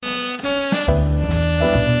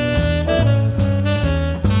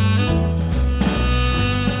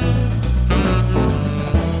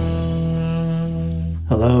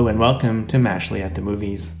welcome to Mashley at the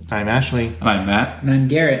Movies. I'm Ashley. And I'm Matt. And I'm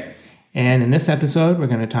Garrett. And in this episode, we're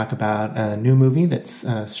going to talk about a new movie that's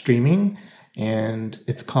streaming, and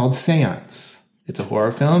it's called Seance. It's a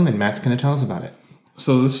horror film, and Matt's going to tell us about it.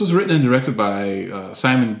 So this was written and directed by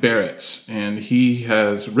Simon Barrett, and he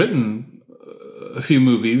has written a few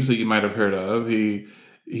movies that you might have heard of. He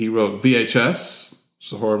wrote VHS,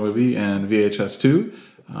 it's a horror movie, and VHS 2.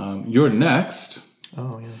 You're Next.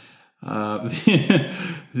 Oh, yeah.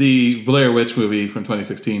 The Blair Witch movie from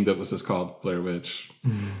 2016 that was just called Blair Witch.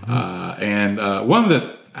 Mm-hmm. And one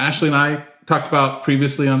that Ashley and I talked about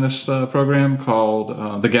previously on this program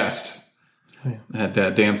called The Guest. Oh, yeah. It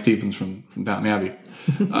had Dan Stevens from Downton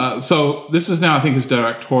Abbey. So this is now, I think, his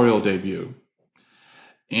directorial debut.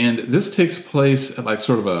 And this takes place at like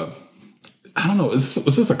sort of a, I don't know, was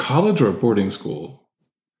this a college or a boarding school?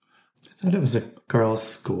 I thought it was a girls'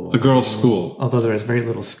 school. A girls' school. Although there is very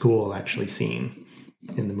little school actually seen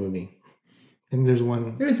in the movie. I think there's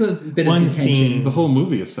one. There's a bit of detention. Scene. The whole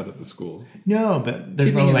movie is set at the school. No, but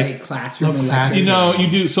there's no like classroom. No classroom. You know,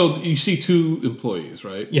 you do. So you see 2 employees,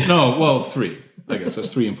 right? Yeah. No, well, 3. I guess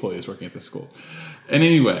there's 3 employees working at this school. And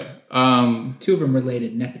anyway, 2 of them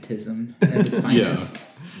related nepotism at its finest.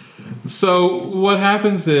 Yeah. So what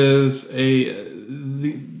happens is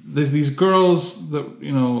there's these girls that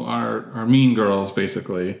are mean girls.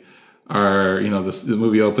 Basically, the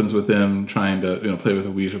movie opens with them trying to play with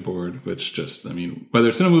a Ouija board, which whether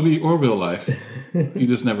it's in a movie or real life, you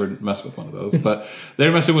just never mess with one of those. But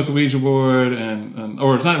they're messing with the Ouija board,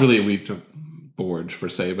 or it's not really a Ouija board per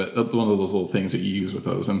se, but one of those little things that you use with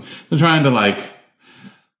those, and they're trying to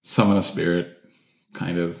summon a spirit,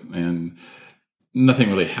 kind of, and nothing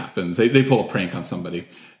really happens. They pull a prank on somebody.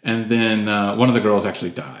 And then one of the girls actually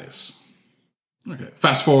dies. Okay.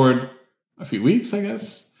 Fast forward a few weeks, I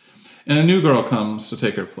guess. And a new girl comes to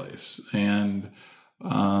take her place. And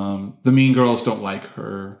the mean girls don't like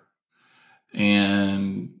her.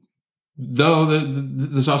 And though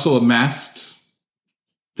there's also a masked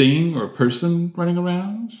thing or person running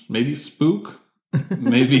around, maybe spook,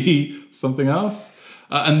 maybe something else.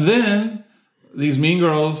 And then these mean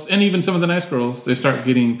girls, and even some of the nice girls, they start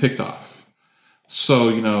getting picked off. So,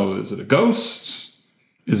 is it a ghost?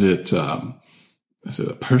 Is it a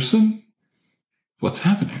person? What's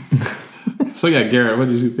happening? So, yeah, Garrett, what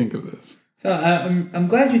did you think of this? So, I'm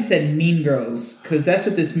glad you said Mean Girls, because that's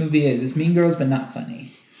what this movie is. It's Mean Girls, but not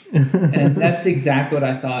funny. And that's exactly what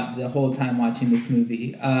I thought the whole time watching this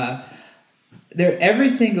movie. Every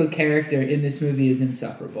single character in this movie is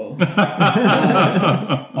insufferable.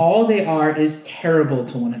 All they are is terrible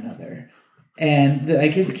to one another. And I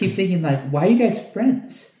just keep thinking, why are you guys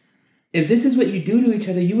friends? If this is what you do to each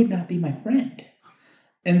other, you would not be my friend.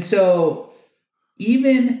 And so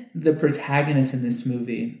even the protagonist in this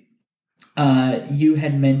movie, you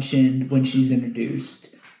had mentioned when she's introduced,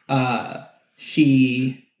 the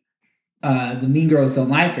mean girls don't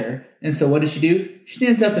like her. And so what does she do? She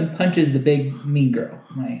stands up and punches the big mean girl.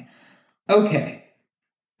 I'm like, okay.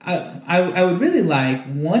 I would really like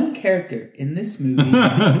one character in this movie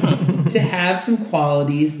to have some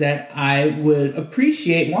qualities that I would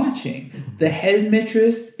appreciate watching. The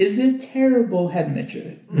headmistress is a terrible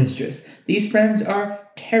headmistress. These friends are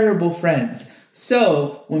terrible friends.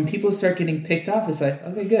 So when people start getting picked off, it's like,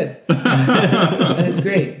 okay, good. That's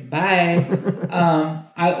great. Bye.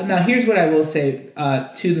 Now, here's what I will say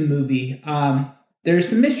to the movie. There's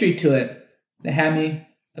some mystery to it that had me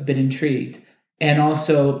a bit intrigued. And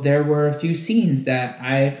also, there were a few scenes that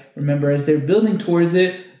I remember as they're building towards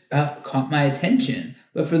it caught my attention.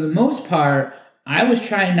 But for the most part, I was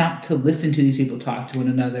trying not to listen to these people talk to one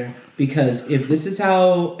another, because if this is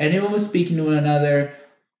how anyone was speaking to one another,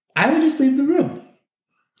 I would just leave the room.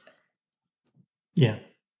 Yeah.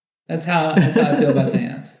 That's how I feel about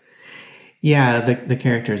Seance. Yeah, the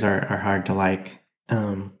characters are hard to like.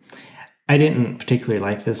 I didn't particularly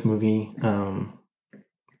like this movie.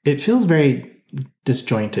 It feels very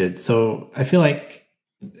disjointed. So I feel like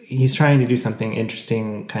he's trying to do something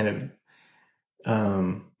interesting, kind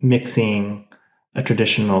of mixing a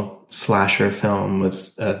traditional slasher film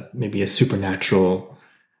with maybe a supernatural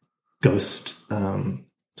ghost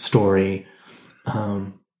story.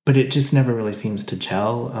 But it just never really seems to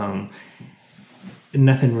gel.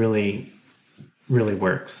 Nothing really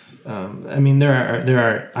works. There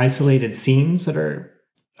are isolated scenes that are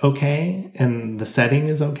okay, and the setting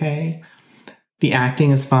is okay. The acting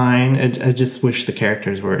is fine. I just wish the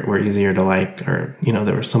characters were easier to like, or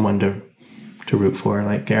there was someone to root for,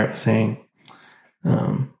 like Garrett was saying.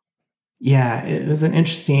 It was an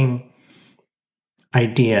interesting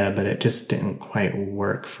idea, but it just didn't quite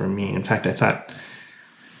work for me. In fact, I thought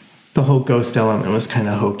the whole ghost element was kind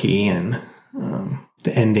of hokey, and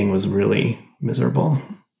the ending was really miserable.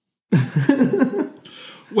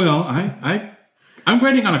 Well, I'm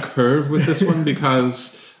grading on a curve with this one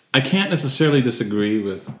because I can't necessarily disagree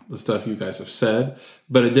with the stuff you guys have said,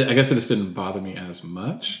 but I guess it just didn't bother me as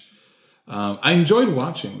much. I enjoyed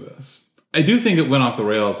watching this. I do think it went off the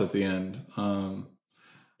rails at the end.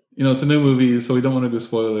 It's a new movie, so we don't want to do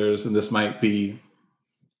spoilers, and this might be...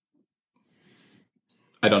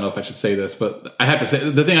 I don't know if I should say this, but I have to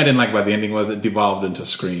say, the thing I didn't like about the ending was it devolved into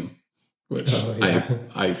Scream, which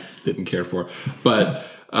I didn't care for. But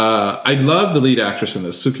I love the lead actress in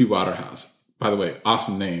this, Suki Waterhouse. By the way,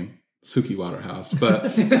 awesome name, Suki Waterhouse.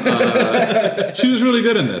 But she was really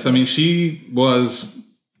good in this. I mean, she was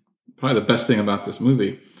probably the best thing about this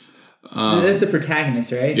movie. That's the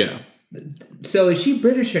protagonist, right? Yeah. So is she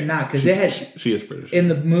British or not? Because she is British in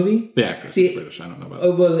the movie. The actress is British. I don't know about.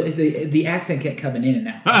 Oh well, the accent kept coming in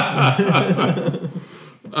and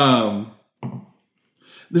out.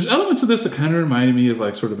 There's elements of this that kind of reminded me of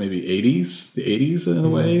like sort of maybe the 80s in a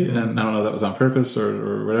way, and I don't know if that was on purpose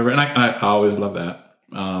or whatever. And I always love that.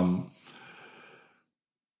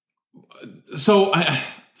 So I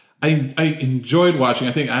enjoyed watching.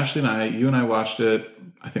 I think Ashley and you and I watched it.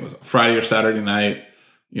 I think it was Friday or Saturday night.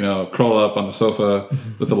 Curl up on the sofa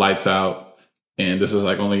with the lights out, and this is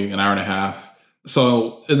like only an hour and a half.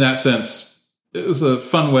 So in that sense, it was a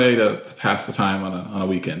fun way to pass the time on a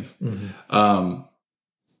weekend. Mm-hmm.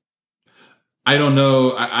 I don't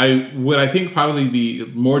know. I would, I think, probably be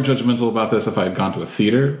more judgmental about this if I had gone to a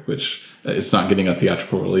theater, which it's not getting a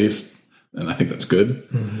theatrical release, and I think that's good.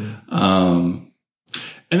 Mm-hmm.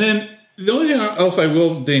 And then the only thing else I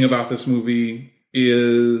will ding about this movie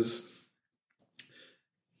is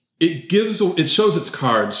it shows its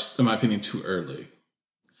cards, in my opinion, too early.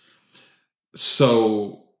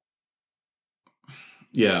 So,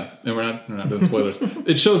 yeah, and we're not doing spoilers.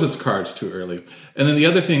 It shows its cards too early. And then the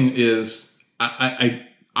other thing is,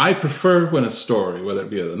 I prefer when a story, whether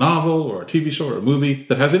it be a novel or a TV show or a movie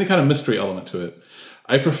that has any kind of mystery element to it,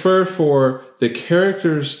 I prefer for the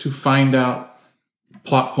characters to find out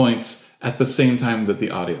plot points at the same time that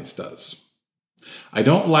the audience does. I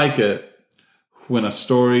don't like it when a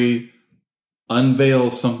story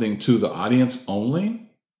unveils something to the audience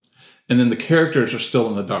only, and then the characters are still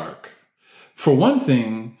in the dark. For one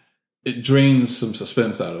thing, it drains some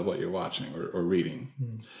suspense out of what you're watching or reading.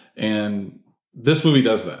 Mm. And this movie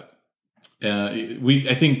does that.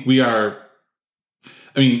 I think we are,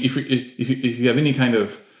 I mean, if you have any kind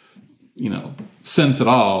of, sense at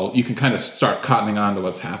all, you can kind of start cottoning on to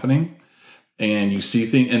what's happening, and you see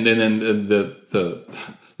things, and then the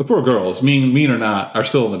poor girls, mean or not, are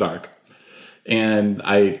still in the dark. And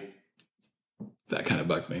that kind of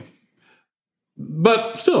bugged me.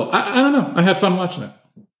 But still, I don't know. I had fun watching it.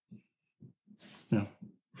 Yeah.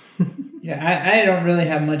 Yeah, I don't really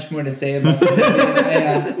have much more to say about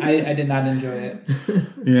it. I did not enjoy it.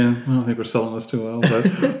 Yeah, I don't think we're selling this too well. But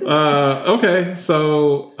okay,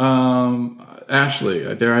 so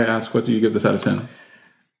Ashley, dare I ask, what do you give this out of 10?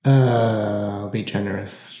 I'll be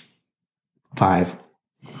generous. 5.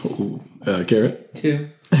 Ooh, Garrett? 2.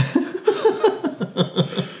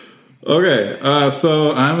 Okay,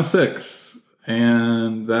 so I'm a 6,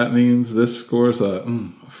 and that means this scores a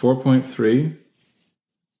 4.3.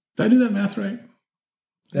 Did I do that math right?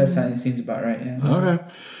 That seems about right, yeah. Okay.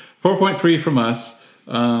 4.3 from us.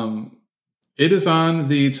 It is on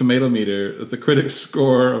the tomato meter with a critic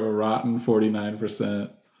score of a rotten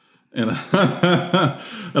 49% and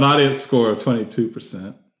an audience score of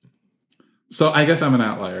 22%. So I guess I'm an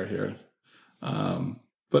outlier here.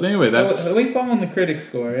 But anyway, that's... We fall on the critic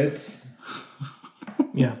score. It's...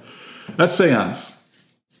 Yeah. That's Seance.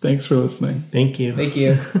 Thanks for listening. Thank you. Thank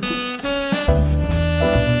you.